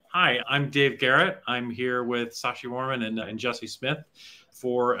Hi, I'm Dave Garrett. I'm here with Sashi Moorman and Jesse Smith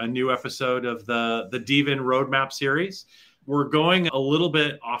for a new episode of the dVIN Roadmap series. We're going a little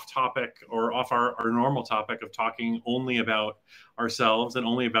bit off topic or off our normal topic of talking only about ourselves and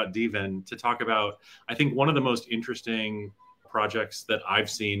only about dVIN to talk about, I think, one of the most interesting projects that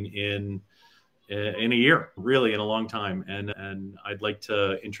I've seen in a year, really in a long time. And I'd like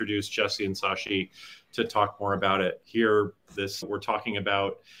to introduce Jesse and Sashi to talk more about it. Here, we're talking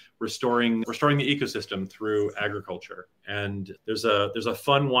about restoring the ecosystem through agriculture. And there's a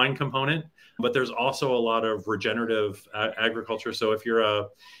fun wine component, but there's also a lot of regenerative agriculture. So if you're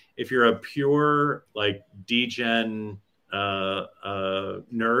a pure like dGen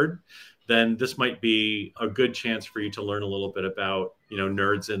nerd, then this might be a good chance for you to learn a little bit about,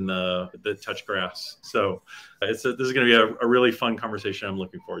 nerds in the touch grass. So this is going to be a really fun conversation. I'm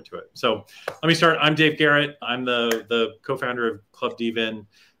looking forward to it. So let me start. I'm Dave Garrett. I'm the co-founder of Club dVIN.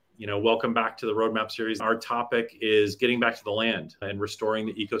 Welcome back to the Roadmap series. Our topic is getting back to the land and restoring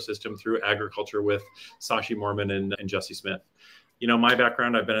the ecosystem through agriculture with Sashi Moorman and Jesse Smith. My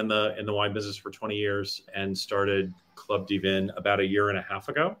background, I've been in the wine business for 20 years and started Club dVIN about a year and a half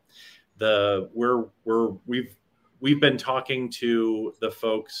ago. We've been talking to the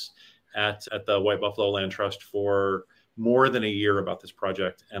folks at the White Buffalo Land Trust for more than a year about this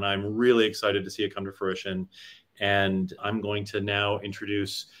project, and I'm really excited to see it come to fruition. And I'm going to now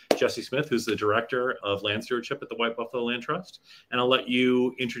introduce Jesse Smith, who's the director of land stewardship at the White Buffalo Land Trust, and I'll let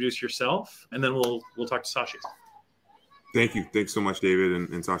you introduce yourself, and then we'll talk to Sashi. Thank you. Thanks so much, David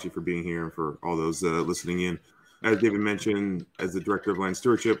and Sashi, for being here and for all those listening in. As David mentioned, as the director of land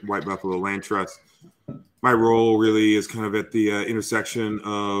stewardship, White Buffalo Land Trust, my role really is kind of at the intersection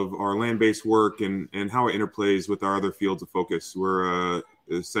of our land-based work and how it interplays with our other fields of focus. We're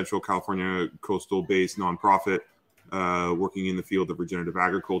a Central California coastal-based nonprofit working in the field of regenerative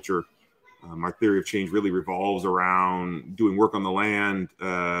agriculture. Our theory of change really revolves around doing work on the land,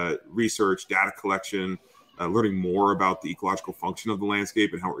 research, data collection, learning more about the ecological function of the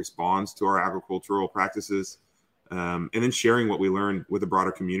landscape and how it responds to our agricultural practices. And then sharing what we learned with the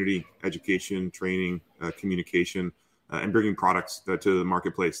broader community, education, training, communication, and bringing products to the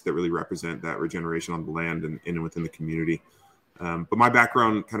marketplace that really represent that regeneration on the land and within the community. But my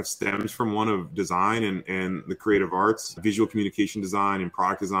background kind of stems from one of design and the creative arts, visual communication design and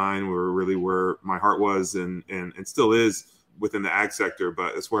product design were really where my heart was and still is within the ag sector.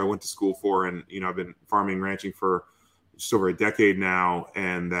 But that's where I went to school for. And, I've been farming, ranching for just over a decade now,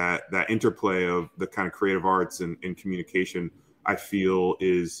 and that interplay of the kind of creative arts and communication, I feel,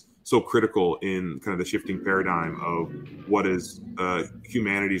 is so critical in kind of the shifting paradigm of what is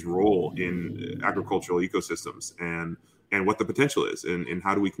humanity's role in agricultural ecosystems and what the potential is, and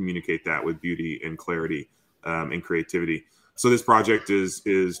how do we communicate that with beauty and clarity and creativity. So this project is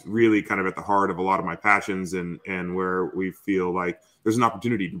really kind of at the heart of a lot of my passions and where we feel like there's an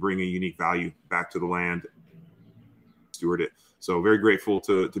opportunity to bring a unique value back to the land, steward it. So very grateful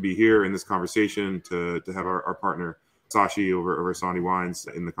to be here in this conversation, to have our partner Sashi over Sandy Wines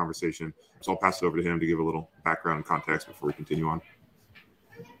in the conversation. So I'll pass it over to him to give a little background and context before we continue on.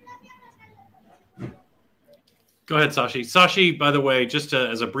 Go ahead, Sashi. Sashi, by the way, just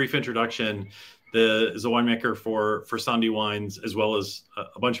as a brief introduction, is a winemaker for Sandy Wines as well as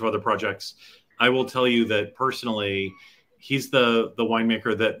a bunch of other projects. I will tell you that personally, he's the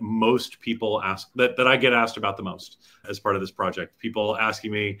winemaker that most people ask, that I get asked about the most as part of this project. People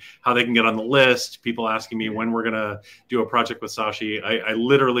asking me how they can get on the list. People asking me when we're going to do a project with Sashi. I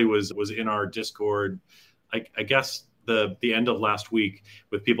literally was in our Discord, I guess the end of last week,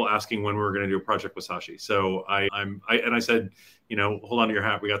 with people asking when we were going to do a project with Sashi. So I said, hold on to your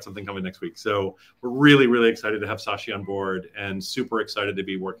hat. We got something coming next week. So we're really, really excited to have Sashi on board and super excited to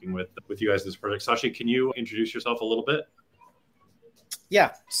be working with you guys in this project. Sashi, can you introduce yourself a little bit?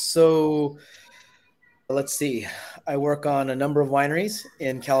 Yeah. So let's see. I work on a number of wineries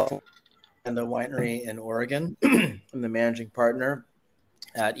in California and a winery in Oregon. I'm the managing partner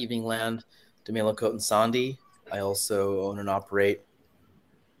at Evening Land, Domaine La Côte and Sandy. I also own and operate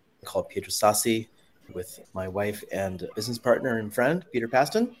called Pietro Sassi with my wife and business partner and friend, Peter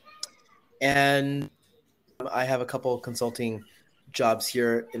Paston. And I have a couple of consulting jobs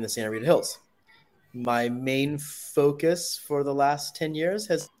here in the Santa Rita Hills. My main focus for the last 10 years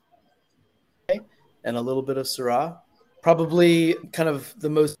has been and a little bit of Syrah. Probably kind of the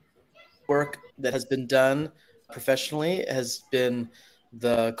most work that has been done professionally has been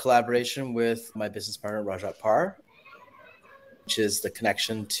the collaboration with my business partner, Rajat Par, which is the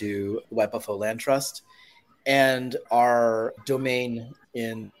connection to the White Buffalo Land Trust, and our domain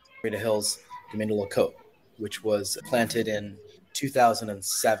in Rita Hills, Domaine de la Côte, which was planted in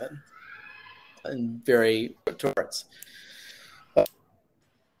 2007 and very towards.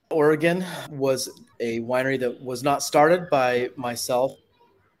 Oregon was a winery that was not started by myself.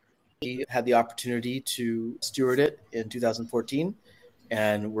 We had the opportunity to steward it in 2014,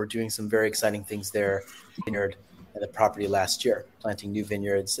 and we're doing some very exciting things there. Vineyard and the property last year, planting new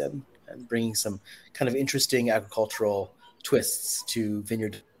vineyards and bringing some kind of interesting agricultural twists to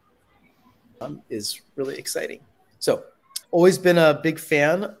vineyard is really exciting. So always been a big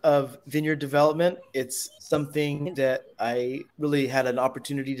fan of vineyard development. It's something that I really had an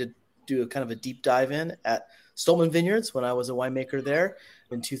opportunity to do a kind of a deep dive in at Stolman Vineyards when I was a winemaker there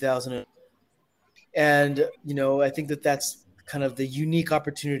in 2000. And, I think that that's kind of the unique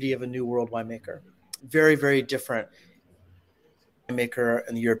opportunity of a new world winemaker. Very, very different winemaker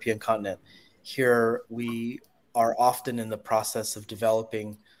in the European continent. Here we are often in the process of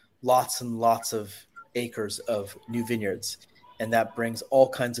developing lots and lots of acres of new vineyards. And that brings all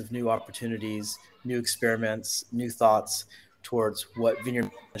kinds of new opportunities, new experiments, new thoughts towards what vineyard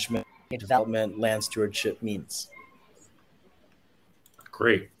management, development, land stewardship means.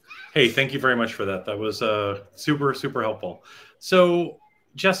 Great. Hey, thank you very much for that. That was super, super helpful. So,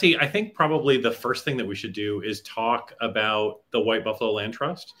 Jesse, I think probably the first thing that we should do is talk about the White Buffalo Land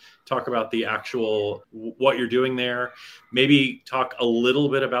Trust, talk about the actual, what you're doing there, maybe talk a little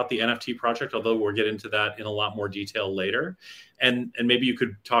bit about the NFT project, although we'll get into that in a lot more detail later. And maybe you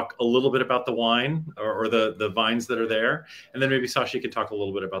could talk a little bit about the wine or the vines that are there. And then maybe Sashi could talk a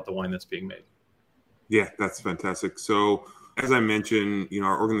little bit about the wine that's being made. Yeah, that's fantastic. So as I mentioned,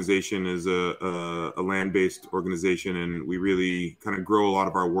 our organization is a land-based organization, and we really kind of grow a lot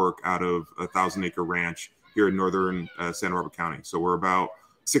of our work out of a 1,000-acre ranch here in northern Santa Barbara County. So we're about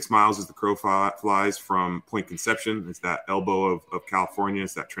 6 miles as the crow flies from Point Conception. It's that elbow of California.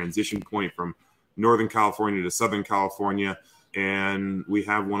 It's that transition point from Northern California to Southern California. And we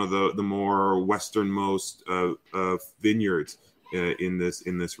have one of the more westernmost vineyards in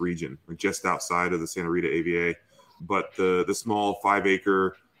this region, just outside of the Santa Rita AVA. But the small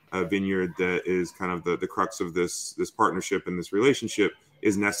 5-acre vineyard that is kind of the crux of this partnership and this relationship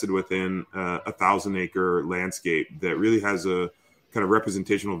is nested within a 1,000-acre landscape that really has a kind of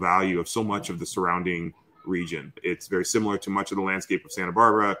representational value of so much of the surrounding region. It's very similar to much of the landscape of Santa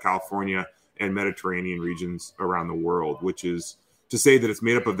Barbara, California, and Mediterranean regions around the world, which is to say that it's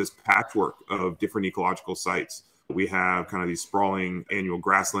made up of this patchwork of different ecological sites. We have kind of these sprawling annual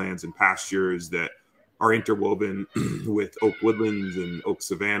grasslands and pastures that are interwoven with oak woodlands and oak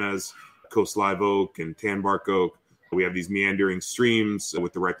savannas, coast live oak and tan bark oak. We have these meandering streams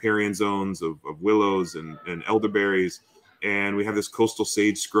with the riparian zones of willows and elderberries. And we have this coastal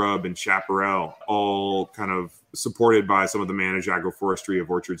sage scrub and chaparral, all kind of supported by some of the managed agroforestry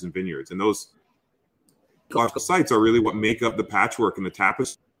of orchards and vineyards. And those ecological sites are really what make up the patchwork and the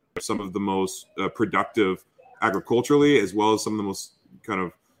tapestry of some of the most productive agriculturally, as well as some of the most kind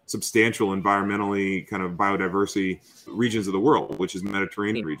of substantial environmentally kind of biodiversity regions of the world, which is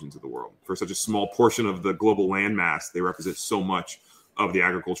Mediterranean regions of the world. For such a small portion of the global landmass, they represent so much of the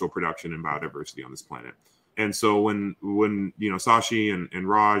agricultural production and biodiversity on this planet. And so when Sashi and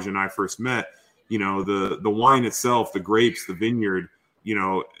Raj and I first met, the wine itself, the grapes, the vineyard,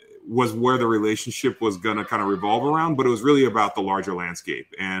 was where the relationship was going to kind of revolve around, but it was really about the larger landscape.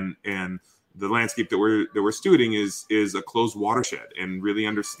 And the landscape that we're stewarding is a closed watershed, and really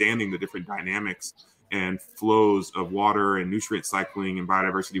understanding the different dynamics and flows of water and nutrient cycling and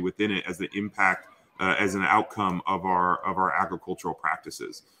biodiversity within it as the impact as an outcome of our agricultural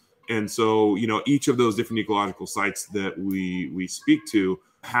practices. And so, each of those different ecological sites that we speak to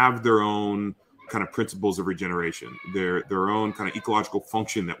have their own kind of principles of regeneration, their own kind of ecological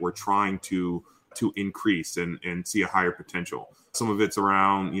function that we're trying to increase and see a higher potential. Some of it's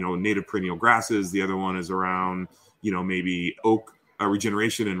around, native perennial grasses. The other one is around, maybe oak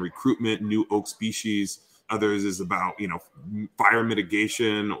regeneration and recruitment, new oak species. Others is about, fire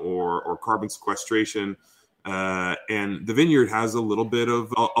mitigation or carbon sequestration. And the vineyard has a little bit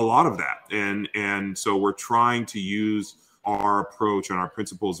of a lot of that. And so we're trying to use our approach and our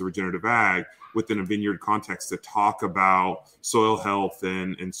principles of regenerative ag within a vineyard context to talk about soil health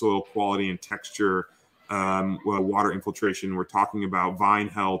and soil quality and texture, water infiltration. We're talking about vine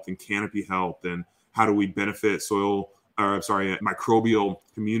health and canopy health, and how do we benefit microbial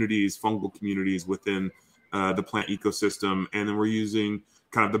communities, fungal communities within the plant ecosystem. And then we're using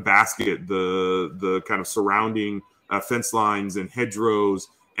kind of the basket, the kind of surrounding fence lines and hedgerows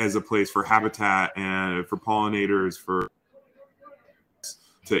as a place for habitat and for pollinators,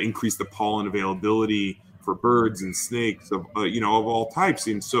 to increase the pollen availability for birds and snakes of all types.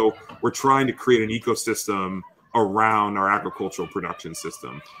 And so we're trying to create an ecosystem around our agricultural production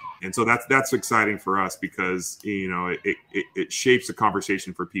system. And so that's exciting for us because, it shapes a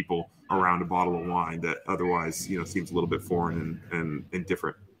conversation for people around a bottle of wine that otherwise, seems a little bit foreign and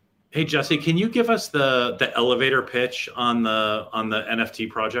different. Hey, Jesse, can you give us the elevator pitch on the NFT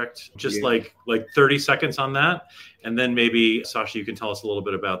project? Just like 30 seconds on that. And then maybe, Sashi, you can tell us a little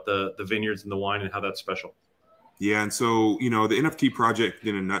bit about the vineyards and the wine and how that's special. Yeah. And so, the NFT project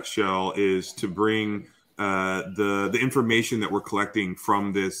in a nutshell is to bring the information that we're collecting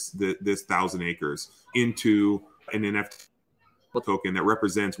from this 1,000 acres into an NFT token that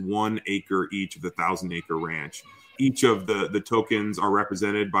represents 1 acre each of the 1,000 acre ranch. Each of the tokens are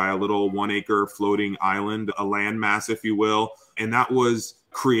represented by a little 1 acre floating island, a landmass, if you will. And that was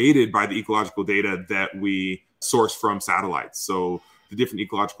created by the ecological data that we source from satellites. So the different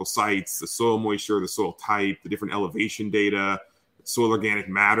ecological sites, the soil moisture, the soil type, the different elevation data, soil organic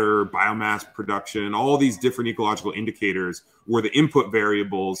matter, biomass production, all these different ecological indicators were the input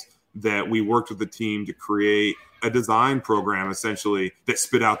variables that we worked with the team to create a design program essentially that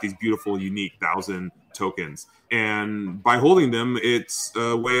spit out these beautiful, unique 1,000 tokens. And by holding them, it's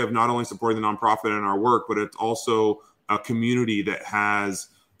a way of not only supporting the nonprofit and our work, but it's also a community that has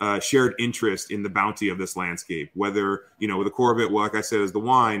shared interest in the bounty of this landscape, whether, the core of it, well, like I said, is the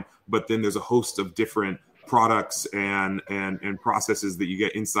wine, but then there's a host of different products and processes that you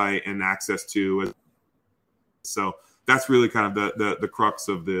get insight and access to. So that's really kind of the crux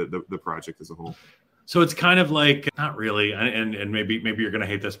of the project as a whole. So it's kind of like, not really, and maybe you're going to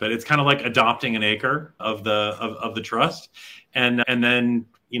hate this, but it's kind of like adopting an acre of the trust, and then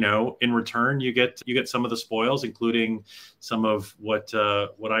in return you get some of the spoils, including some of what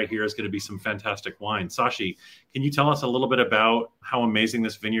I hear is going to be some fantastic wine. Sashi, can you tell us a little bit about how amazing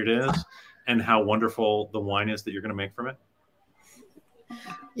this vineyard is and how wonderful the wine is that you're going to make from it?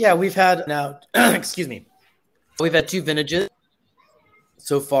 Yeah, we've had now, excuse me, we've had 2 vintages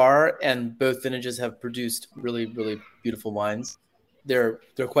so far, and both vintages have produced really, really beautiful wines. They're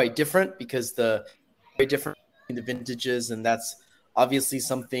quite different because the vintages, and that's obviously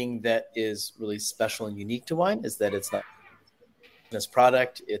something that is really special and unique to wine, is that it's not this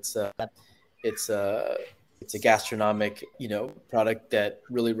product. It's a gastronomic, product that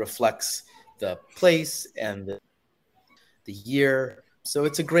really reflects the place and the year. So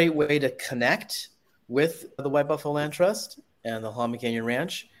it's a great way to connect with the White Buffalo Land Trust and the Halama Canyon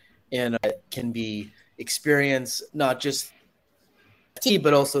Ranch, and it can be experienced not just tea,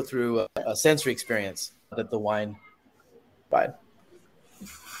 but also through a sensory experience that the wine provide.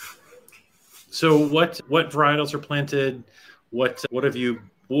 So what varietals are planted? What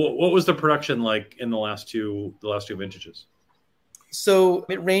was the production like in the last two vintages? So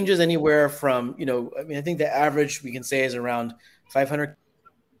it ranges anywhere from, I think the average we can say is around 500,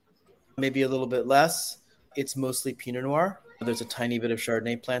 maybe a little bit less. It's mostly Pinot Noir. There's a tiny bit of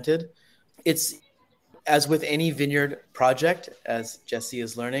Chardonnay planted. It's, as with any vineyard project, as Jesse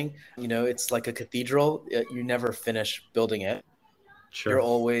is learning, it's like a cathedral. You never finish building it. Sure. You're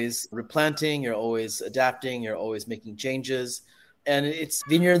always replanting, you're always adapting, you're always making changes. And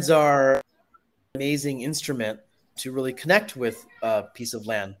vineyards are an amazing instrument to really connect with a piece of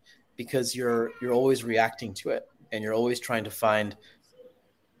land, because you're always reacting to it, and you're always trying to find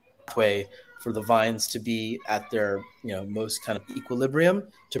a way for the vines to be at their most kind of equilibrium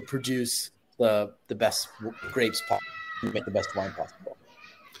to produce the best grapes possible, make the best wine possible.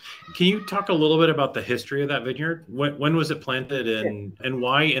 Can you talk a little bit about the history of that vineyard? When was it planted, and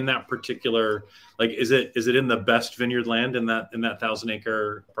why in that particular, is it in the best vineyard land in that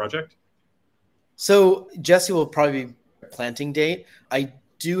 1,000-acre project? So Jesse will probably be planting date. I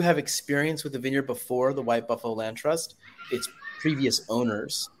do have experience with the vineyard before the White Buffalo Land Trust. Its previous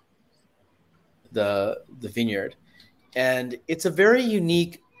owners, the vineyard, and it's a very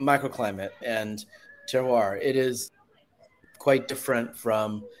unique microclimate and terroir. It is quite different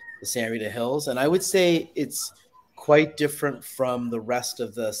from the Santa Rita Hills, and I would say it's quite different from the rest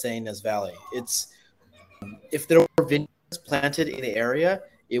of the San Ynez Valley. If there were vineyards planted in the area,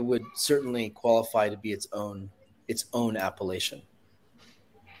 it would certainly qualify to be its own appellation.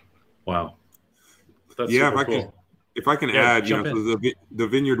 Wow, that's super cool. If I can add, so the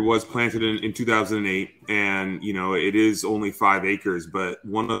vineyard was planted in 2008, and it is only 5 acres. But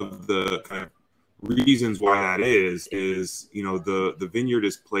one of the kind of reasons why that is the vineyard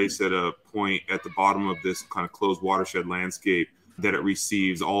is placed at a point at the bottom of this kind of closed watershed landscape that it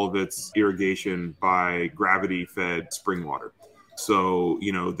receives all of its irrigation by gravity-fed spring water. So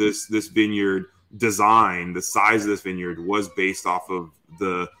this vineyard design, the size of this vineyard was based off of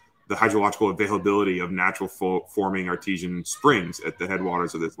the hydrological availability of natural forming artesian springs at the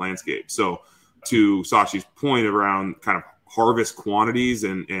headwaters of this landscape. So to Sashi's point around kind of harvest quantities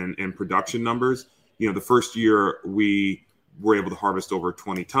and production numbers, the first year we were able to harvest over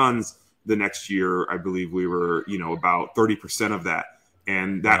 20 tons. The next year, I believe we were, about 30% of that.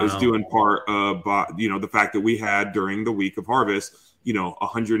 And that was due in part of, the fact that we had during the week of harvest,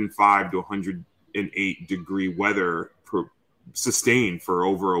 105 to 108 degree weather sustained for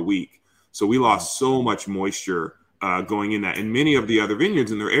over a week. So we lost so much moisture going in that. And many of the other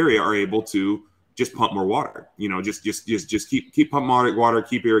vineyards in their area are able to just pump more water, just keep pumping water,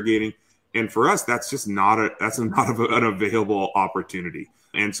 keep irrigating. And for us, that's just not an available opportunity.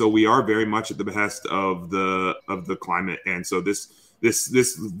 And so we are very much at the behest of the climate. And so this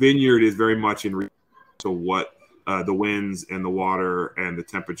vineyard is very much in to what the winds and the water and the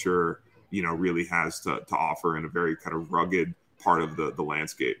temperature, really has to offer in a very kind of rugged part of the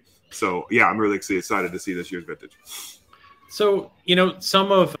landscape. So yeah, I'm really excited to see this year's vintage. So,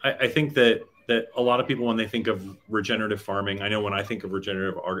 I think that a lot of people, when they think of regenerative farming, I know when I think of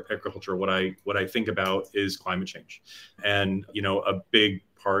regenerative agriculture, what I think about is climate change. And, a big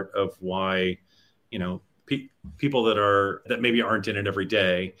part of why, people that maybe aren't in it every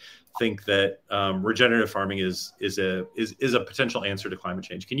day think that regenerative farming is a potential answer to climate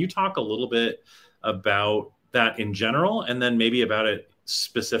change. Can you talk a little bit about that in general, and then maybe about it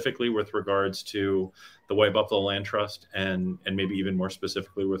specifically with regards to the White Buffalo Land Trust and maybe even more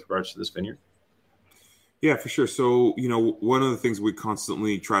specifically with regards to this vineyard? Yeah, for sure. So, one of the things we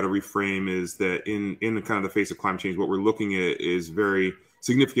constantly try to reframe is that in the kind of the face of climate change, what we're looking at is very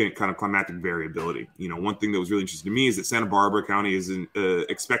significant kind of climatic variability. One thing that was really interesting to me is that Santa Barbara County is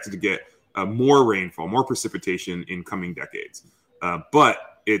expected to get more rainfall, more precipitation in coming decades.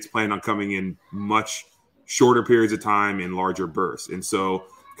 But it's planned on coming in much shorter periods of time in larger bursts. And so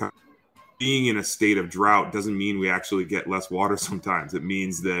kind of being in a state of drought doesn't mean we actually get less water sometimes. It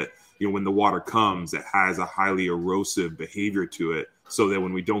means that when the water comes, it has a highly erosive behavior to it, so that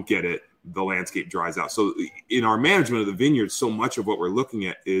when we don't get it, the landscape dries out. So in our management of the vineyard, so much of what we're looking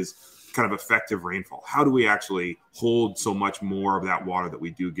at is kind of effective rainfall. How do we actually hold so much more of that water that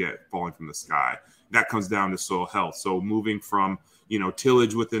we do get falling from the sky? That comes down to soil health. So moving from,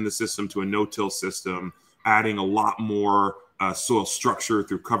 tillage within the system to a no-till system, adding a lot more soil structure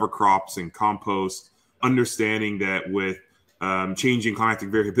through cover crops and compost, understanding that with changing climatic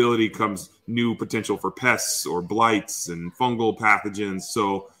variability comes new potential for pests or blights and fungal pathogens.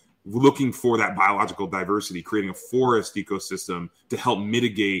 So looking for that biological diversity, creating a forest ecosystem to help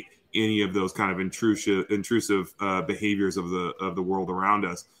mitigate any of those kind of intrusive behaviors of the world around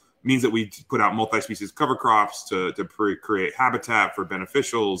us means that we put out multi-species cover crops to create habitat for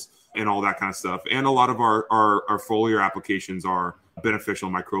beneficials and all that kind of stuff. And a lot of our foliar applications are beneficial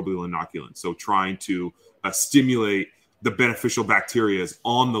microbial inoculants. So trying to stimulate the beneficial bacteria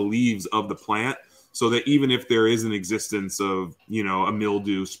on the leaves of the plant, so that even if there is an existence of, a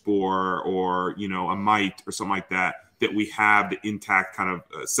mildew spore or, a mite or something like that, that we have the intact kind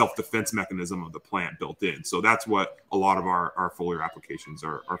of self-defense mechanism of the plant built in. So that's what a lot of our foliar applications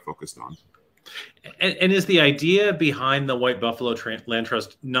are focused on. And is the idea behind the White Buffalo Land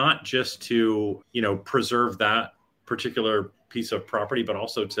Trust not just to, preserve that particular piece of property, but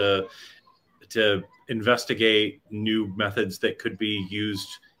also to investigate new methods that could be used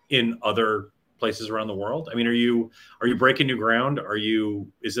in other places around the world? I mean, are you breaking new ground?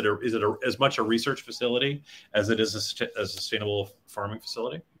 Is it as much a research facility as it is a sustainable farming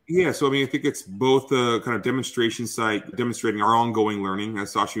facility? Yeah, so I think it's both a kind of demonstration site, demonstrating our ongoing learning,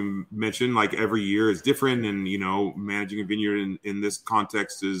 as Sashi mentioned. Like every year is different, and managing a vineyard in this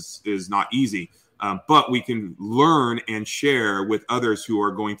context is not easy. But we can learn and share with others who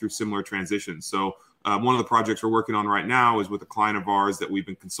are going through similar transitions. So one of the projects we're working on right now is with a client of ours that we've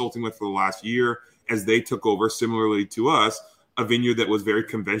been consulting with for the last year, as they took over, similarly to us, a vineyard that was very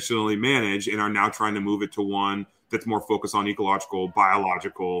conventionally managed and are now trying to move it to one that's more focused on ecological,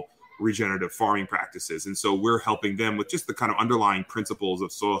 biological, regenerative farming practices. And so we're helping them with just the kind of underlying principles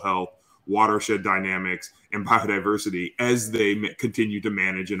of soil health, watershed dynamics, and biodiversity as they continue to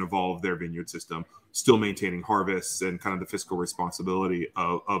manage and evolve their vineyard system, still maintaining harvests and kind of the fiscal responsibility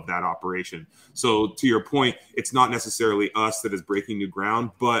of that operation. So to your point, it's not necessarily us that is breaking new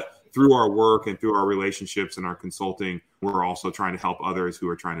ground, but through our work and through our relationships and our consulting, we're also trying to help others who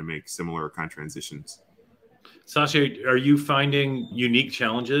are trying to make similar kind of transitions. Sashi, are you finding unique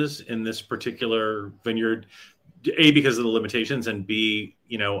challenges in this particular vineyard? A, because of the limitations, and B,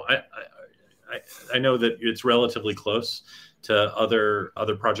 I know that it's relatively close to other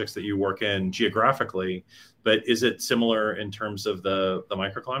projects that you work in geographically, but is it similar in terms of the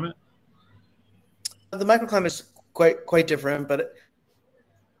microclimate? The microclimate is quite different, but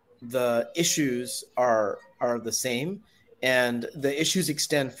the issues are the same, and the issues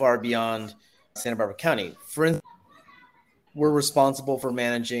extend far beyond Santa Barbara County. For instance, we're responsible for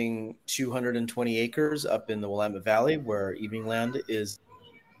managing 220 acres up in the Willamette Valley, where Evening Land is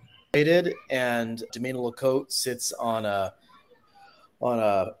located, and Domaine de la Côte sits on a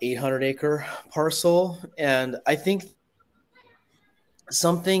 800-acre parcel. And I think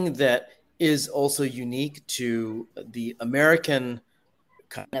something that is also unique to the American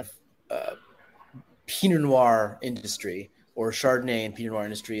kind of Pinot Noir industry, or Chardonnay and Pinot Noir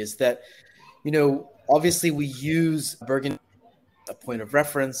industry, is that, obviously we use Burgundy as a point of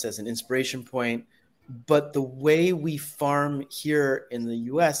reference, as an inspiration point, but the way we farm here in the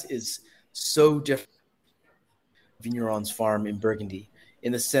U.S. is so different from Vigneron's farm in Burgundy,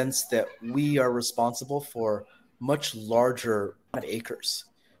 in the sense that we are responsible for much larger acres.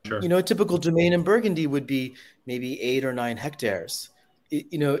 Sure. A typical domain in Burgundy would be maybe 8 or 9 hectares.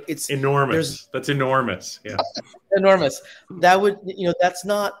 It's enormous. That's enormous. Yeah. Enormous. That would, that's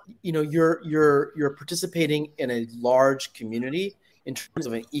not, you're participating in a large community in terms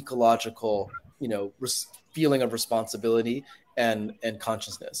of an ecological, feeling of responsibility and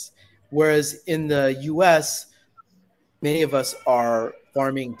consciousness. Whereas in the US, many of us are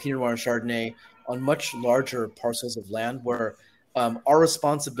farming Pinot Noir and Chardonnay on much larger parcels of land, where our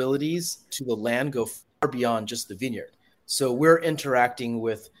responsibilities to the land go far beyond just the vineyard. So we're interacting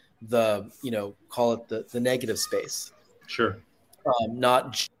with the, call it the negative space. Sure.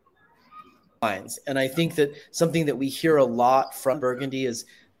 Not lines. And I think that something that we hear a lot from Burgundy is,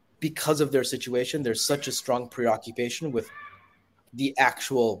 because of their situation, there's such a strong preoccupation with the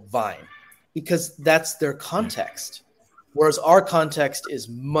actual vine, because that's their context. Whereas our context is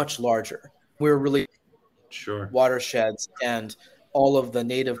much larger. We're really watersheds and all of the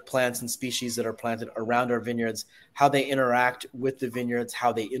native plants and species that are planted around our vineyards, how they interact with the vineyards,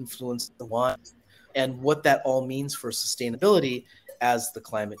 how they influence the wine, and what that all means for sustainability as the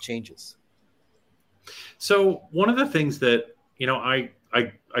climate changes. So one of the things that,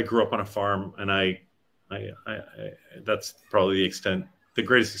 I grew up on a farm, and I that's probably the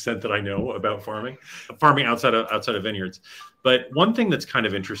greatest extent that I know about farming outside of vineyards. But one thing that's kind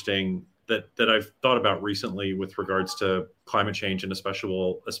of interesting that I've thought about recently with regards to climate change, and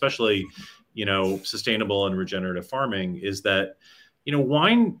especially, sustainable and regenerative farming, is that,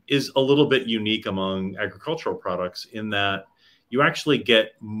 wine is a little bit unique among agricultural products in that you actually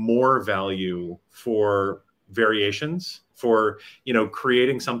get more value for variations, for,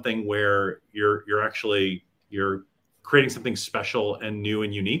 creating something where you're creating something special and new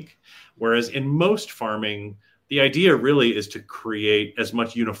and unique. Whereas in most farming, the idea really is to create as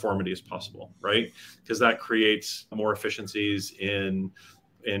much uniformity as possible, right? Because that creates more efficiencies in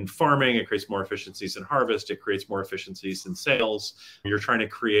farming, it creates more efficiencies in harvest, it creates more efficiencies in sales. You're trying to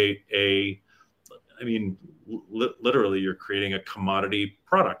create literally you're creating a commodity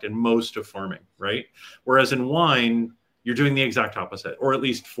product in most of farming, right? Whereas in wine, you're doing the exact opposite, or at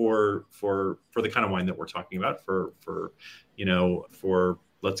least for the kind of wine that we're talking about, for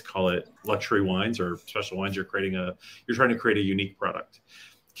let's call it luxury wines or special wines, you're trying to create a unique product.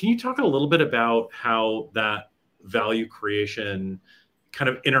 Can you talk a little bit about how that value creation kind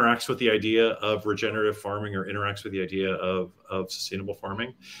of interacts with the idea of regenerative farming, or interacts with the idea of sustainable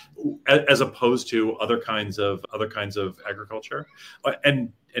farming, as opposed to other kinds of agriculture?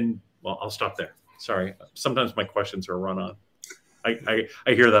 And well, I'll stop there. Sorry. Sometimes my questions are run on. I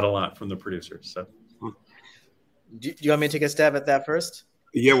hear that a lot from the producers. So, do you want me to take a stab at that first?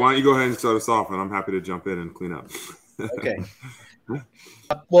 Yeah, why don't you go ahead and start us off, and I'm happy to jump in and clean up. Okay.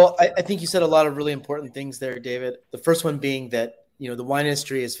 Well, I think you said a lot of really important things there, David. The first one being that, the wine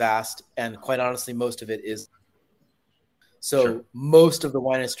industry is vast, and quite honestly, most of it is. So sure. Most of the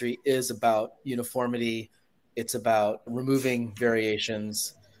wine industry is about uniformity. It's about removing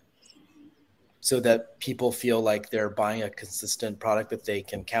variations so that people feel like they're buying a consistent product that they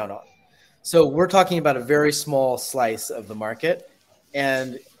can count on. So we're talking about a very small slice of the market.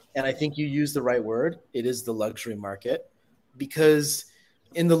 And I think you used the right word. It is the luxury market, because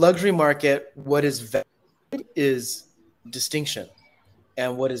in the luxury market, what is valued is distinction,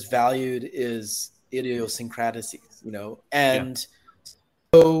 and what is valued is idiosyncrasies, And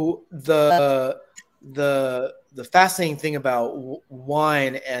so the fascinating thing about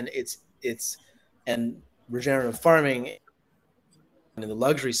wine and its regenerative farming in the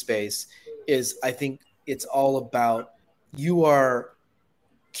luxury space is, I think it's all about, you are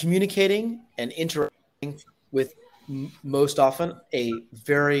communicating and interacting with most often a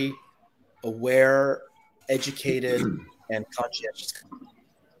very aware, educated, and conscientious.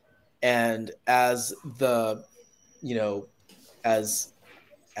 And as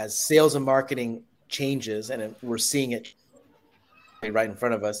as sales and marketing changes, and we're seeing it right in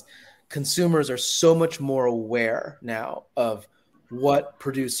front of us, consumers are so much more aware now of what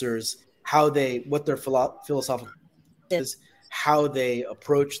producers, what their philosophical is, how they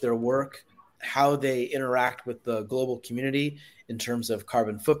approach their work, how they interact with the global community in terms of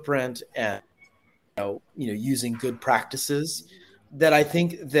carbon footprint and using good practices, that I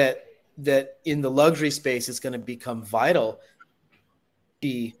think that in the luxury space is going to become vital.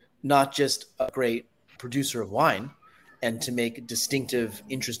 Be not just a great producer of wine and to make distinctive,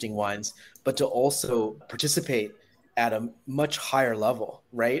 interesting wines, but to also participate at a much higher level,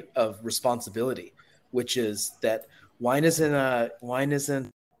 right, of responsibility, which is that wine isn't a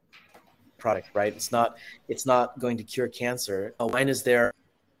product, right? It's not going to cure cancer. A wine is there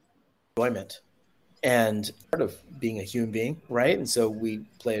for enjoyment and part of being a human being, right? And so we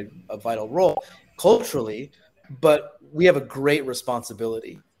play a vital role culturally, but we have a great responsible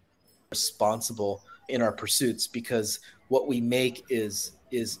in our pursuits, because what we make is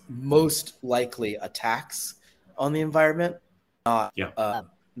most likely a tax on the environment, not a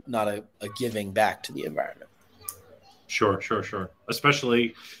giving back to the environment. Sure.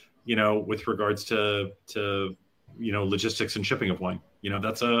 Especially, with regards to logistics and shipping of wine.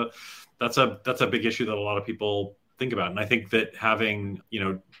 That's a big issue that a lot of people think about. And I think that having,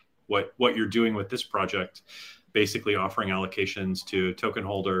 what you're doing with this project, basically offering allocations to token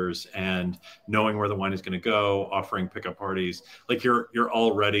holders and knowing where the wine is going to go, offering pickup parties, like you're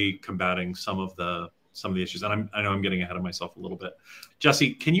already combating some of the issues. And I know I'm getting ahead of myself a little bit.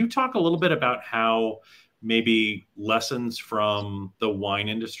 Jesse, can you talk a little bit about how maybe lessons from the wine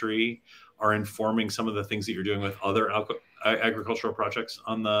industry are informing some of the things that you're doing with other agricultural projects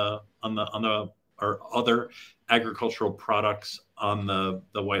or other agricultural products on the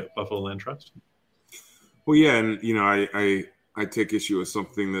White Buffalo Land Trust? Well, yeah, and I take issue with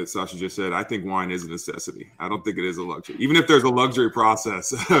something that Sashi just said. I think wine is a necessity. I don't think it is a luxury, even if there's a luxury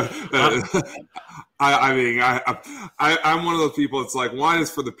process. I'm one of those people. It's like wine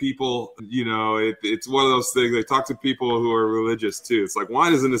is for the people. It's one of those things. I talk to people who are religious too. It's like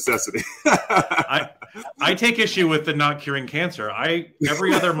wine is a necessity. I take issue with the not curing cancer.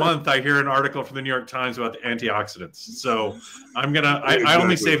 Every other month I hear an article from the New York Times about the antioxidants. So I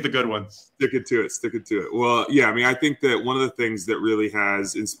only save the good ones. Stick it to it. Well, yeah, I think that one of the things that really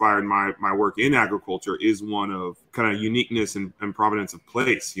has inspired my work in agriculture is one of kind of uniqueness and provenance of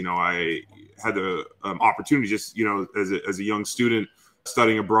place. I had the opportunity just, as a young student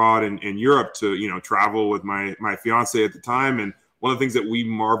studying abroad in Europe to, travel with my fiance at the time. And one of the things that we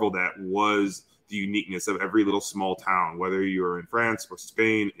marveled at was the uniqueness of every little small town, whether you were in France or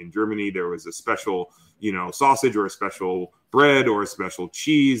Spain, in Germany, there was a special, sausage or a special bread or a special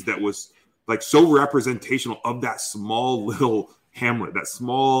cheese that was like so representational of that small little hamlet, that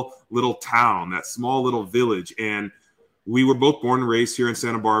small little town, that small little village. And we were both born and raised here in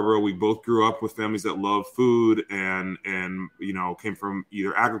Santa Barbara. We both grew up with families that love food and came from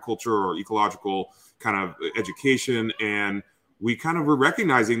either agriculture or ecological kind of education. And we kind of were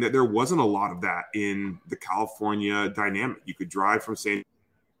recognizing that there wasn't a lot of that in the California dynamic. You could drive from San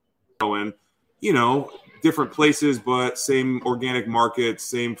Diego and, different places, but same organic market,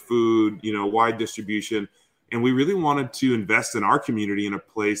 same food, wide distribution. And we really wanted to invest in our community in a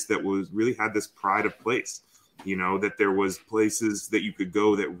place that really had this pride of place, that there was places that you could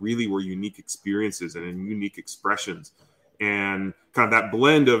go that really were unique experiences and unique expressions. And kind of that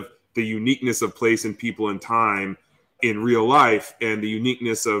blend of the uniqueness of place and people and time in real life and the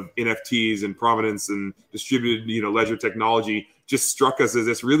uniqueness of NFTs and provenance and distributed, ledger technology just struck us as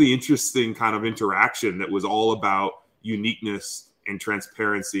this really interesting kind of interaction that was all about uniqueness and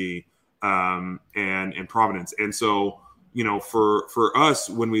transparency and provenance. And so, for us,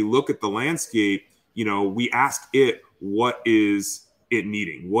 when we look at the landscape, we ask it, what is it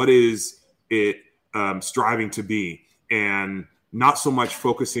needing? What is it striving to be? And not so much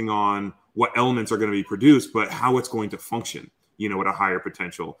focusing on what elements are going to be produced, but how it's going to function, at a higher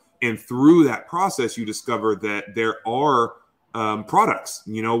potential. And through that process, you discover that there are products.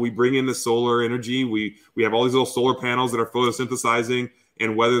 We bring in the solar energy. We have all these little solar panels that are photosynthesizing,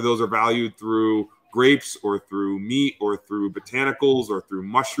 and whether those are valued through grapes or through meat or through botanicals or through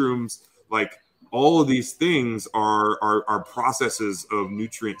mushrooms, like all of these things are processes of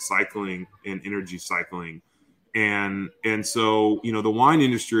nutrient cycling and energy cycling. And so, the wine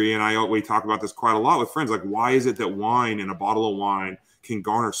industry, and we talk about this quite a lot with friends, like, why is it that wine and a bottle of wine can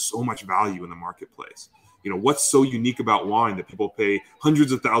garner so much value in the marketplace? What's so unique about wine that people pay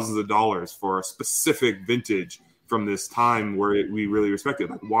hundreds of thousands of dollars for a specific vintage from this time where we really respect it?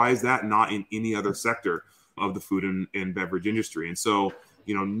 Like, why is that not in any other sector of the food and beverage industry? And so,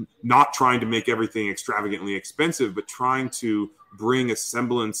 not trying to make everything extravagantly expensive, but trying to bring a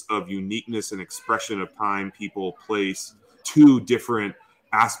semblance of uniqueness and expression of time, people, place to different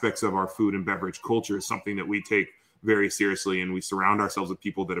aspects of our food and beverage culture is something that we take very seriously. And we surround ourselves with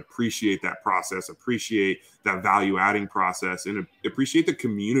people that appreciate that process, appreciate that value adding process, and appreciate the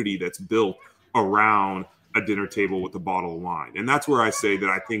community that's built around a dinner table with a bottle of wine. And that's where I say that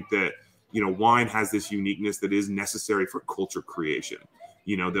I think that, wine has this uniqueness that is necessary for culture creation.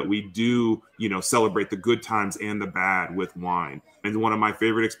 That we do, celebrate the good times and the bad with wine. And one of my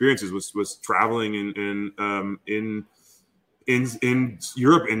favorite experiences was traveling in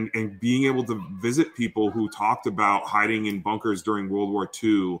Europe and being able to visit people who talked about hiding in bunkers during World War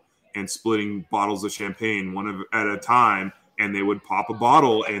II and splitting bottles of champagne one at a time. And they would pop a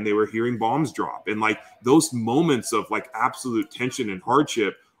bottle and they were hearing bombs drop. And like those moments of like absolute tension and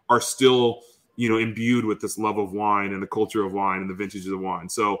hardship are still imbued with this love of wine and the culture of wine and the vintages of wine.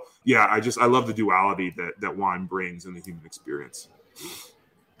 So yeah, I love the duality that wine brings in the human experience.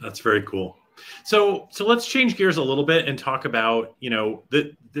 That's very cool. So let's change gears a little bit and talk about,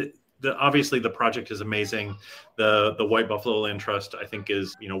 the obviously the project is amazing. The White Buffalo Land Trust, I think,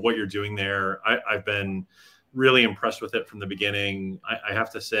 is, what you're doing there. I've been really impressed with it from the beginning. I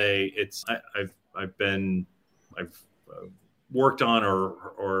have to say I've worked on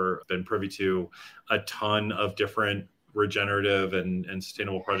or been privy to a ton of different regenerative and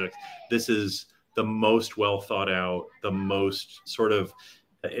sustainable projects. This is the most well thought out, the most sort of,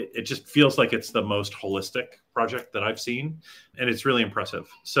 it just feels like it's the most holistic project that I've seen, and it's really impressive.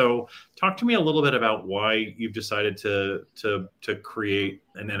 So talk to me a little bit about why you've decided to create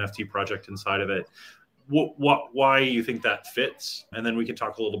an NFT project inside of it. Why you think that fits, and then we can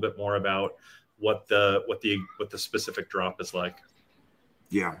talk a little bit more about what the specific drop is like.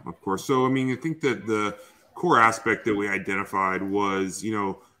 Yeah, of course. So, I think that the core aspect that we identified was,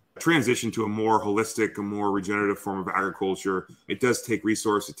 transition to a more holistic, a more regenerative form of agriculture. It does take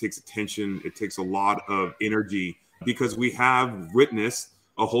resource, it takes attention, it takes a lot of energy, because we have witnessed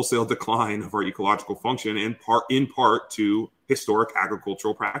a wholesale decline of our ecological function in part to historic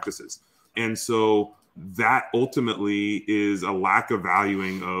agricultural practices. And so that ultimately is a lack of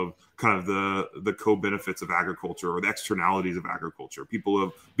valuing of kind of the co-benefits of agriculture or the externalities of agriculture. People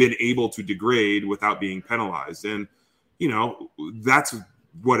have been able to degrade without being penalized. And, that's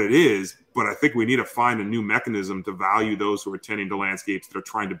what it is. But I think we need to find a new mechanism to value those who are tending to landscapes that are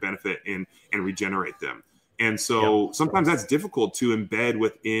trying to benefit and regenerate them. And so sometimes that's difficult to embed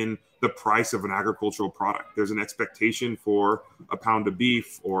within the price of an agricultural product. There's an expectation for a pound of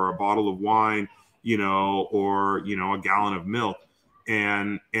beef or a bottle of wine, or, a gallon of milk.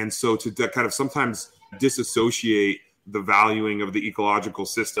 And so to kind of sometimes disassociate the valuing of the ecological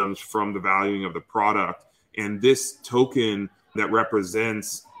systems from the valuing of the product. And this token that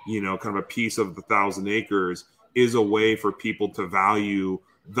represents, kind of a piece of the 1,000 acres is a way for people to value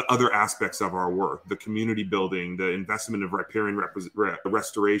the other aspects of our work, the community building, the investment of riparian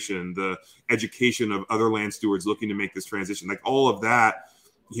restoration, the education of other land stewards looking to make this transition, like all of that,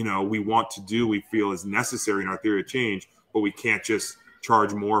 we want to do, we feel is necessary in our theory of change, but we can't just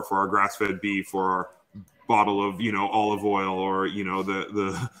charge more for our grass-fed beef or our bottle of, olive oil or,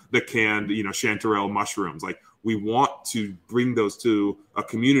 the canned, chanterelle mushrooms. Like we want to bring those to a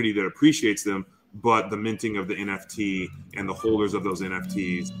community that appreciates them, but the minting of the NFT and the holders of those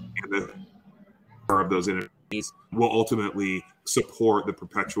NFTs and the of those NFTs will ultimately support the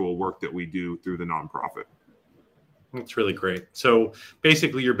perpetual work that we do through the nonprofit. That's really great. So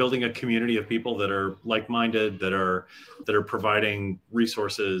basically you're building a community of people that are like-minded, that are providing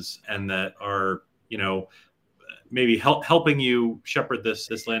resources and that are, maybe helping you shepherd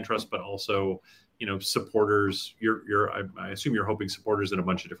this land trust, but also, supporters. I assume you're hoping supporters in a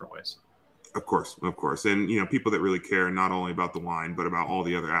bunch of different ways. Of course. And, people that really care not only about the wine, but about all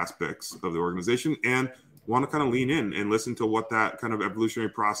the other aspects of the organization and want to kind of lean in and listen to what that kind of evolutionary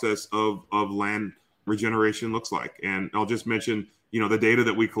process of land regeneration looks like. And I'll just mention, the data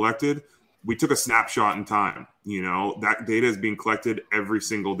that we collected, we took a snapshot in time. That data is being collected every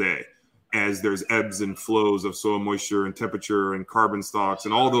single day as there's ebbs and flows of soil moisture and temperature and carbon stocks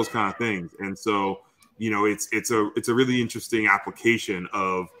and all those kind of things. And so, it's a really interesting application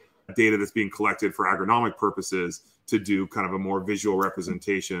of data that's being collected for agronomic purposes to do kind of a more visual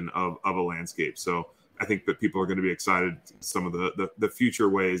representation of a landscape. So I think that people are going to be excited some of the future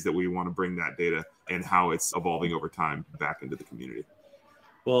ways that we want to bring that data and how it's evolving over time back into the community.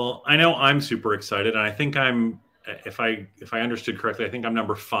 Well, I know I'm super excited, and I think if I understood correctly, I think I'm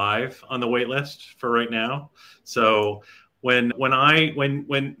number 5 on the wait list for right now. So when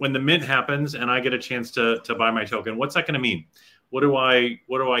the mint happens and I get a chance to buy my token, what's that going to mean? what do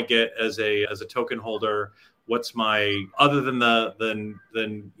I get as a token holder? What's my, other than the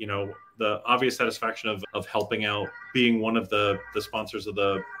obvious satisfaction of helping out, being one of the sponsors of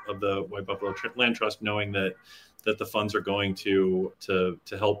the White Buffalo Land Trust, knowing that the funds are going to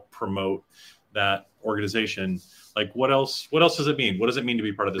help promote that organization. Like, what else does it mean? What does it mean to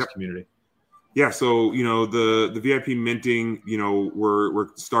be part of this community? Yeah, so the VIP minting, we're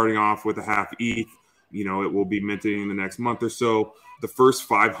starting off with a half ETH. It will be minting in the next month or so. The first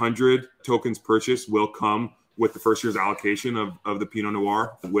 500 tokens purchased will come with the first year's allocation of the Pinot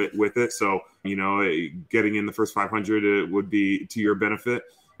Noir with it. So, getting in the first 500 it would be to your benefit.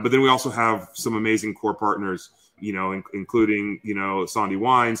 But then we also have some amazing core partners, including, Sandy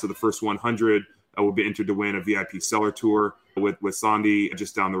Wine. So the first 100 will be entered to win a VIP seller tour with Sandy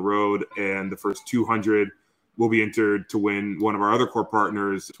just down the road. And the first 200 will be entered to win one of our other core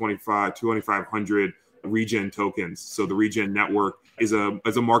partners, 2,500 Regen tokens. So the Regen network is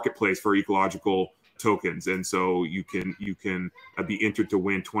a marketplace for ecological tokens. And so you can be entered to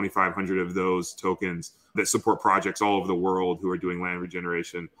win 2,500 of those tokens that support projects all over the world who are doing land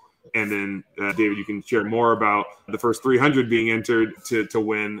regeneration. And then, David, you can share more about the first 300 being entered to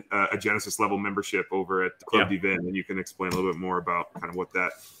win a Genesis level membership over at Club dVIN. And you can explain a little bit more about kind of what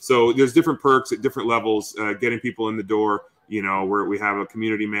that. So there's different perks at different levels, getting people in the door, where we have a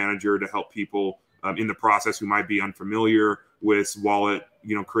community manager to help people in the process who might be unfamiliar with wallet,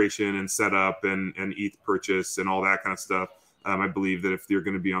 creation and setup and ETH purchase and all that kind of stuff. I believe that if you're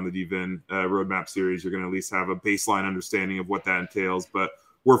going to be on the dVIN roadmap series, you're going to at least have a baseline understanding of what that entails. But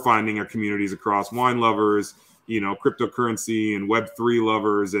we're finding our communities across wine lovers, cryptocurrency and Web3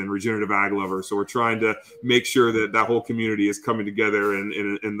 lovers and regenerative ag lovers. So we're trying to make sure that whole community is coming together and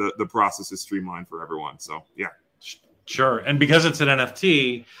the process is streamlined for everyone. So, yeah. Sure. And because it's an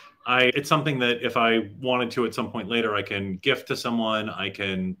NFT, it's something that if I wanted to at some point later, I can gift to someone, I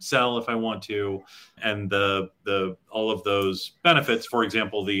can sell if I want to, and the all of those benefits, for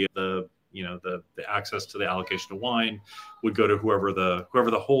example, the access to the allocation of wine would go to whoever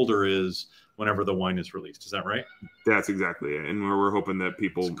the holder is whenever the wine is released. Is that right? That's exactly it. And we're hoping that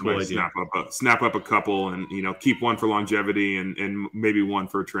people might snap up a couple and keep one for longevity and maybe one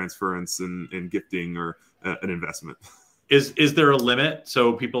for transference and gifting or an investment. Is there a limit?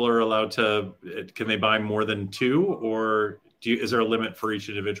 So people are allowed to, can they buy more than two, or is there a limit for each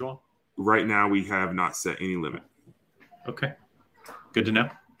individual? Right now, we have not set any limit. Okay. Good to know.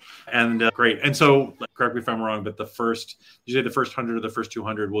 And great. And so, correct me if I'm wrong, but the first 100 or the first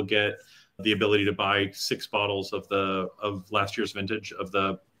 200 will get the ability to buy 6 bottles of last year's vintage of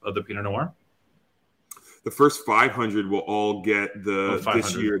the Pinot Noir. The first 500 will all get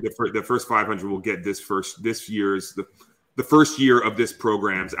this year. The first 500 will get this year's the first year of this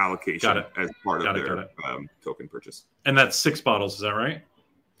program's allocation as part of their token purchase. And that's 6 bottles. Is that right?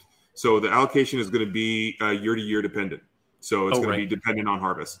 So the allocation is going to be year to year dependent. So it's going to be dependent on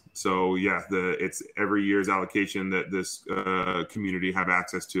harvest. So yeah, it's every year's allocation that this community have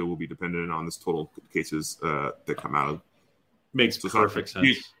access to will be dependent on this total cases that come out of. Makes perfect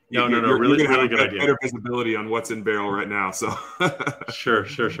sense. You're really have good idea. Better visibility on what's in barrel right now. So Sure.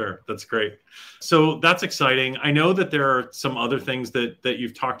 That's great. So that's exciting. I know that there are some other things that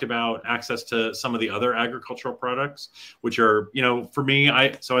you've talked about, access to some of the other agricultural products, which are, for me,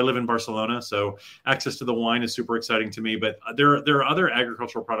 I live in Barcelona, so access to the wine is super exciting to me. But there are other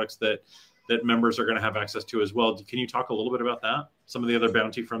agricultural products that members are going to have access to as well. Can you talk a little bit about that? Some of the other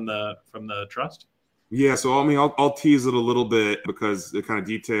bounty from the trust? Yeah, so I'll tease it a little bit because the kind of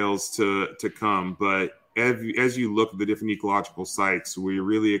details to come. But as you look at the different ecological sites, we're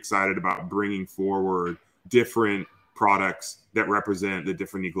really excited about bringing forward different products that represent the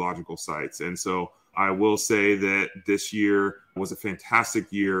different ecological sites. And so I will say that this year was a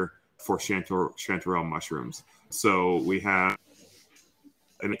fantastic year for chanterelle mushrooms. So we have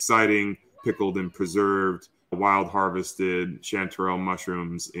an exciting pickled and preserved wild harvested chanterelle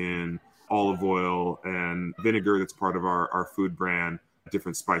mushrooms in olive oil and vinegar that's part of our food brand,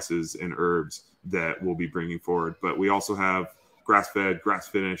 different spices and herbs that we'll be bringing forward. But we also have grass-fed,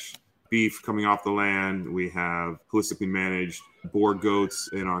 grass-finished beef coming off the land. We have holistically managed boar goats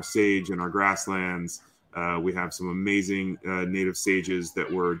in our sage and our grasslands. We have some amazing native sages that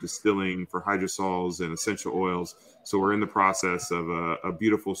we're distilling for hydrosols and essential oils. So we're in the process of a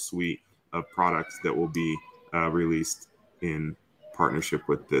beautiful suite of products that will be released in partnership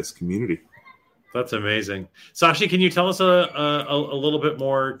with this community. That's amazing. Sashi, can you tell us a little bit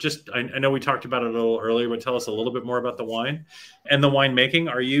more? I know we talked about it a little earlier, but tell us a little bit more about the wine and the winemaking.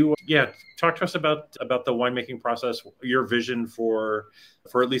 Talk to us about the winemaking process, your vision for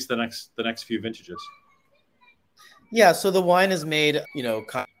at least the next few vintages. Yeah, so the wine is made,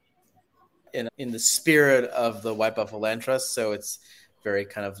 kind of in the spirit of the White Buffalo Land Trust. So it's very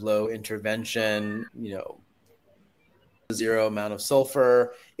kind of low intervention, zero amount of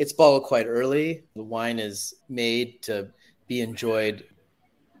sulfur. It's bottled quite early. The wine is made to be enjoyed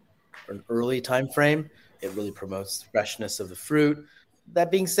for an early time frame. It really promotes the freshness of the fruit. That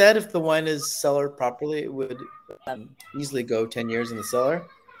being said, if the wine is cellared properly, it would easily go 10 years in the cellar.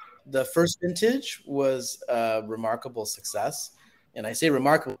 The first vintage was a remarkable success. And I say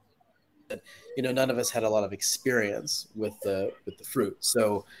remarkable, that none of us had a lot of experience with the fruit.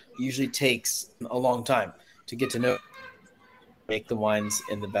 So it usually takes a long time to get to know, make the wines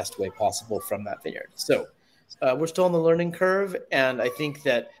in the best way possible from that vineyard. So we're still on the learning curve. And I think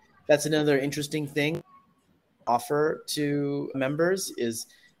that's another interesting thing offer to members is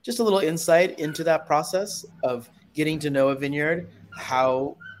just a little insight into that process of getting to know a vineyard,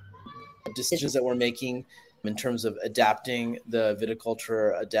 how decisions that we're making in terms of adapting the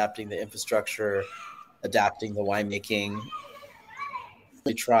viticulture, adapting the infrastructure, adapting the winemaking,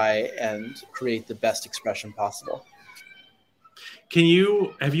 we try and create the best expression possible.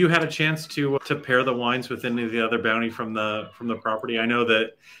 Have you had a chance to pair the wines with any of the other bounty from the property? I know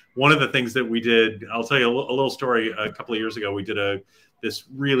that one of the things that we did, I'll tell you a little story. A couple of years ago, we did this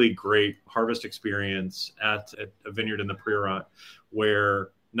really great harvest experience at a vineyard in the Prairie, where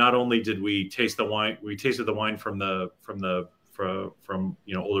not only did we taste the wine, we tasted the wine from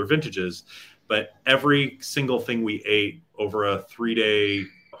older vintages, but every single thing we ate over a 3-day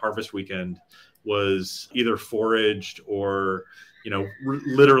harvest weekend was either foraged or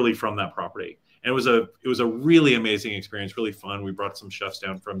literally from that property. And it was a really amazing experience, really fun. We brought some chefs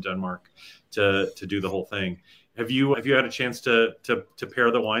down from Denmark to do the whole thing. Have you had a chance to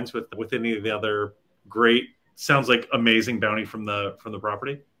pair the wines with any of the other great, sounds like amazing bounty from the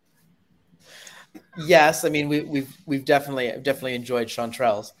property? Yes, I mean we've definitely enjoyed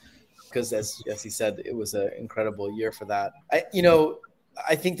Chanterelles because as he said, it was an incredible year for that.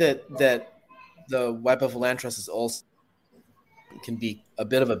 I think that the White Buffalo Land Trust is also can be a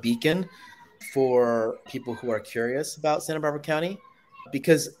bit of a beacon for people who are curious about Santa Barbara County,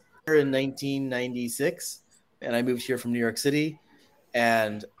 because in 1996, and I moved here from New York City,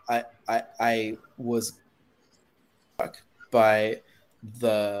 and I was struck by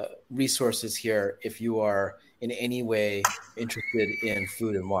the resources here if you are in any way interested in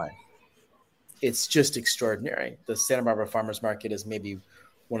food and wine. It's just extraordinary. The Santa Barbara Farmers Market is maybe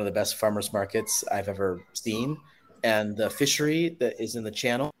one of the best farmers markets I've ever seen. And the fishery that is in the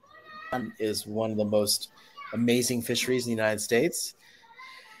channel is one of the most amazing fisheries in the United States.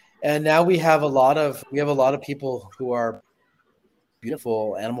 And now we have a lot of people who are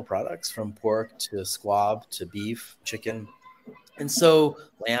beautiful animal products, from pork to squab to beef, chicken, and so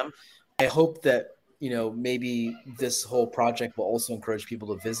lamb. I hope that maybe this whole project will also encourage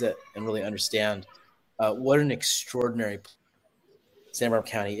people to visit and really understand what an extraordinary place Santa Barbara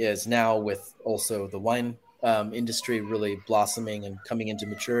County is now, with also the wine industry really blossoming and coming into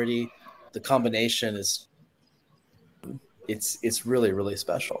maturity. The combination is it's really, really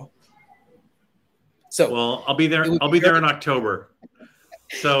special. So, well, I'll be there there in October.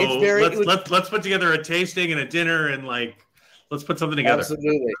 So let's put together a tasting and a dinner, and let's put something together.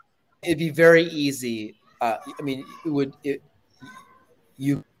 Absolutely. It'd be very easy.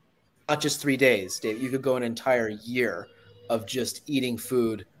 You not just 3 days, Dave. You could go an entire year of just eating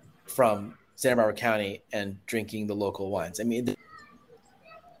food from Santa Barbara County and drinking the local wines. I mean,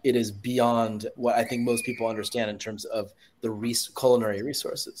 it is beyond what I think most people understand in terms of the culinary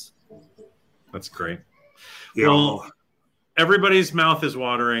resources. That's great. Yeah. Well, everybody's mouth is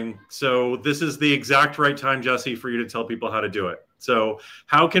watering. So this is the exact right time, Jesse, for you to tell people how to do it. So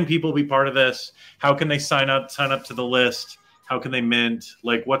how can people be part of this? How can they sign up to the list? How can they mint?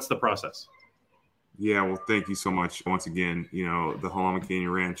 What's the process? Yeah, well, thank you so much. Once again, the Halama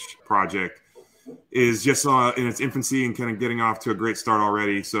Canyon Ranch project is just in its infancy and kind of getting off to a great start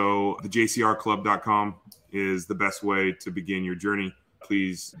already. So the jcrclub.com is the best way to begin your journey.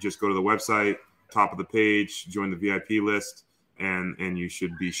 Please just go to the website, top of the page, join the VIP list, and you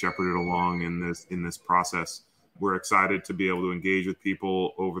should be shepherded along in this process. We're excited to be able to engage with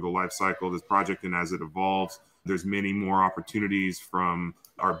people over the life cycle of this project, and as it evolves, there's many more opportunities, from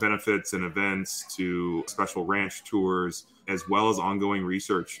our benefits and events to special ranch tours, as well as ongoing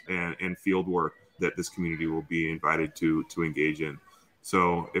research and field work that this community will be invited to engage in.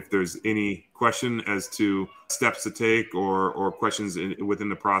 So if there's any question as to steps to take or questions within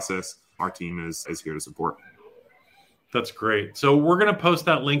the process, our team is here to support. That's great. So we're going to post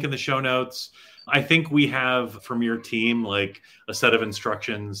that link in the show notes. I think we have from your team like a set of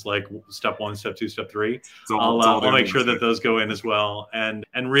instructions, like step 1, step 2, step 3. I'll make sure that those go in as well. And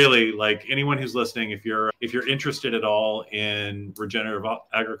really, like anyone who's listening, if you're interested at all in regenerative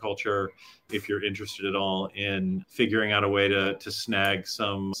agriculture, if you're interested at all in figuring out a way to snag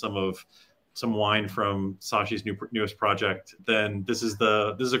some wine from Sashi's newest project, then this is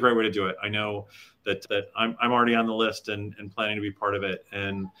a great way to do it. I know that I'm already on the list and planning to be part of it,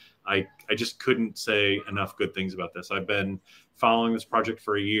 and I just couldn't say enough good things about this. I've been following this project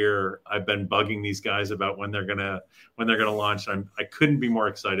for a year. I've been bugging these guys about when they're gonna launch. I couldn't be more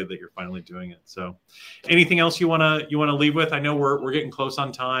excited that you're finally doing it. So, anything else you wanna leave with? I know we're getting close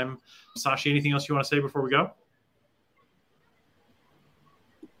on time. Sashi, anything else you want to say before we go?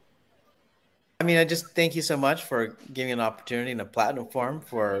 I mean, I just thank you so much for giving an opportunity in a platform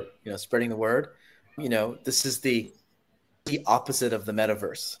for spreading the word. This is the opposite of the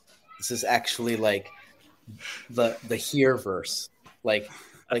metaverse. This is actually like the here verse. Like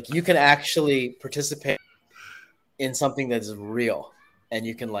you can actually participate in something that is real, and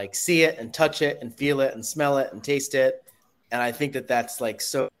you can like see it and touch it and feel it and smell it and taste it. And I think that that's like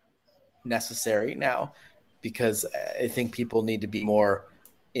so necessary now, because I think people need to be more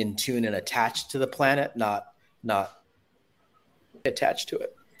in tune and attached to the planet, not attached to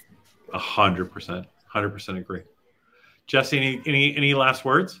it. 100% agree. Jesse, any last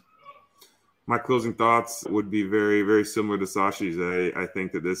words? My closing thoughts would be very, very similar to Sashi's. I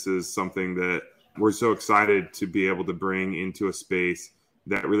think that this is something that we're so excited to be able to bring into a space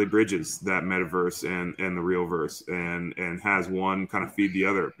that really bridges that metaverse and the real verse, and has one kind of feed the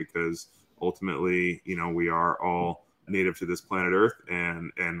other, because ultimately, we are all native to this planet Earth,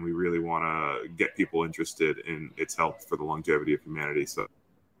 and we really want to get people interested in its health for the longevity of humanity. So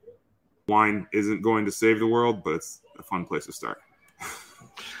wine isn't going to save the world, but it's a fun place to start.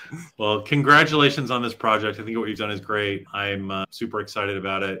 Well, congratulations on this project. I think what you've done is great. I'm super excited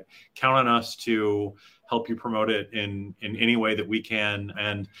about it. Count on us to help you promote it in any way that we can.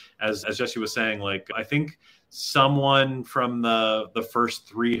 And as Jesse was saying, like, I think someone from the first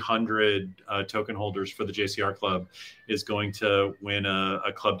 300 token holders for the JCR Club is going to win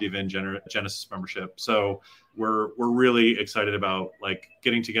a Club dVIN Genesis membership. So we're really excited about like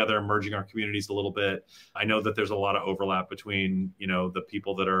getting together, merging our communities a little bit. I know that there's a lot of overlap between the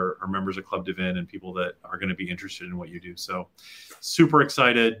people that are members of Club dVIN and people that are going to be interested in what you do. So super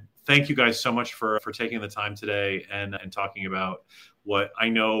excited. Thank you guys so much for taking the time today and talking about what I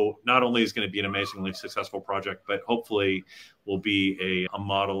know not only is going to be an amazingly successful project, but hopefully will be a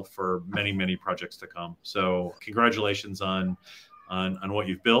model for many, many projects to come. So congratulations on what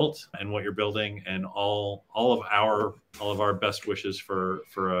you've built and what you're building, and all of our best wishes for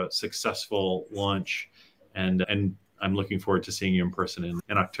a successful launch. And I'm looking forward to seeing you in person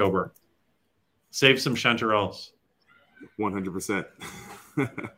in October. Save some chanterelles. 100%.